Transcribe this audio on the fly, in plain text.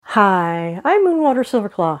Hi, I'm Moonwater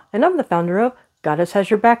Silverclaw, and I'm the founder of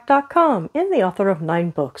GoddessHasYourBack.com and the author of 9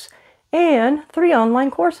 books and 3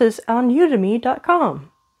 online courses on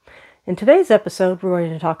Udemy.com. In today's episode, we're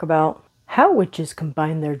going to talk about how witches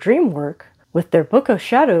combine their dream work with their Book of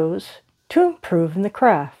Shadows to improve in the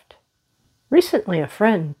craft. Recently, a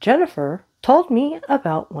friend, Jennifer, told me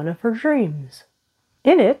about one of her dreams.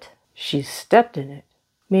 In it, she stepped in it,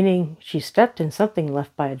 meaning she stepped in something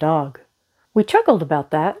left by a dog. We chuckled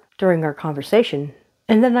about that during our conversation,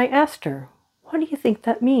 and then I asked her, "What do you think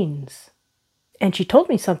that means?" And she told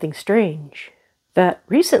me something strange, that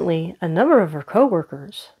recently a number of her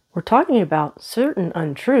coworkers were talking about certain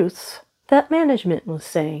untruths that management was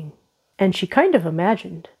saying, and she kind of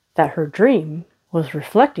imagined that her dream was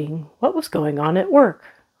reflecting what was going on at work.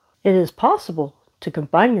 It is possible to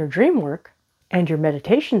combine your dream work and your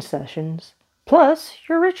meditation sessions, plus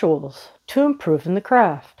your rituals, to improve in the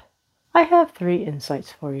craft. I have 3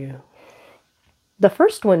 insights for you. The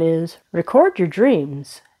first one is record your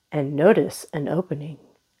dreams and notice an opening.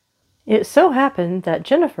 It so happened that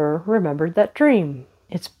Jennifer remembered that dream.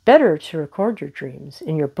 It's better to record your dreams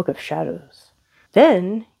in your Book of Shadows.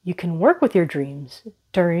 Then you can work with your dreams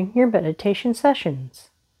during your meditation sessions.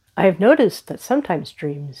 I have noticed that sometimes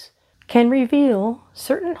dreams can reveal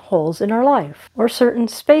certain holes in our life or certain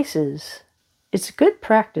spaces. It's good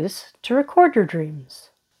practice to record your dreams.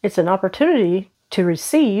 It's an opportunity to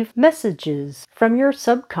receive messages from your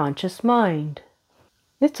subconscious mind.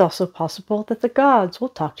 It's also possible that the gods will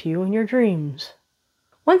talk to you in your dreams.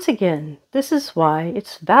 Once again, this is why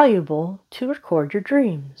it's valuable to record your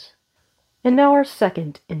dreams. And now our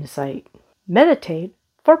second insight. Meditate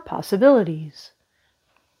for possibilities.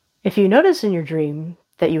 If you notice in your dream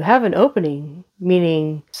that you have an opening,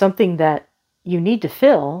 meaning something that you need to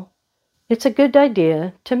fill, it's a good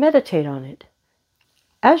idea to meditate on it.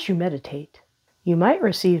 As you meditate, you might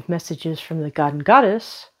receive messages from the god and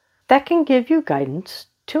goddess that can give you guidance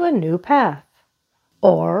to a new path,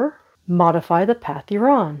 or modify the path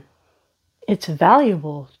you're on. It's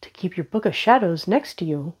valuable to keep your Book of Shadows next to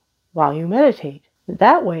you while you meditate.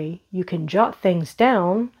 That way you can jot things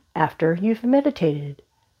down after you've meditated.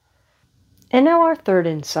 And now our third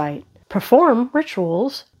insight. Perform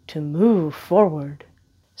rituals to move forward.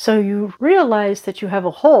 So you realize that you have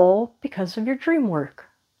a hole because of your dream work.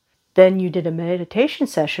 Then you did a meditation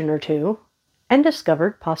session or 2 and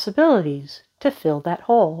discovered possibilities to fill that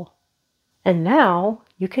hole. And now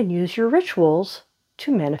you can use your rituals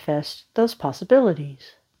to manifest those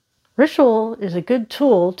possibilities. Ritual is a good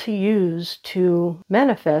tool to use to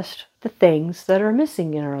manifest the things that are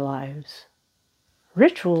missing in our lives.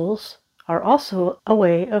 Rituals are also a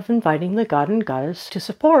way of inviting the god and goddess to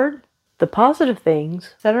support the positive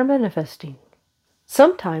things that are manifesting.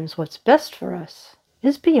 Sometimes what's best for us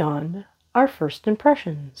is beyond our first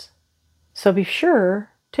impressions. So be sure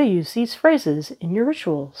to use these phrases in your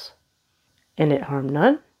rituals. And it harm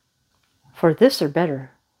none, for this or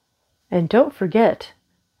better. And don't forget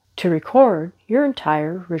to record your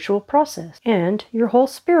entire ritual process and your whole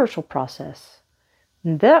spiritual process.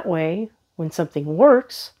 And that way, when something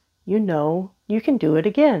works, you know you can do it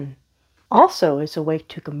again. Also, it's a way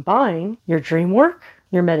to combine your dream work,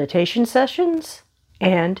 your meditation sessions,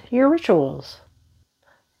 and your rituals.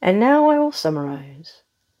 And now I will summarize.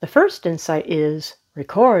 The first insight is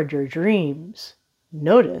record your dreams.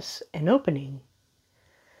 Notice an opening.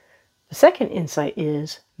 The second insight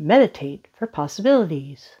is meditate for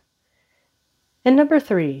possibilities. And number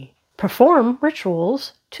 3, perform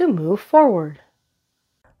rituals to move forward.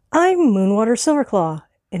 I'm Moonwater Silverclaw,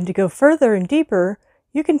 and to go further and deeper,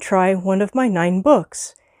 you can try one of my 9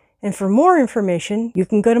 books. And for more information, you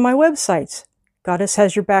can go to my websites,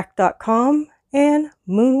 GoddessHasYourBack.com and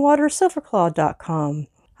MoonwaterSilverclaw.com.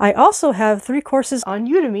 I also have 3 courses on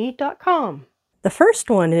Udemy.com. The first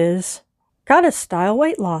one is Goddess Style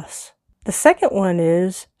Weight Loss. The second one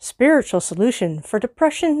is Spiritual Solution for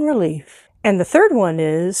Depression Relief. And the third one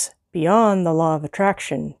is Beyond the Law of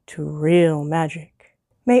Attraction to Real Magic.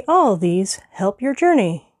 May all these help your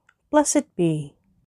journey. Blessed be.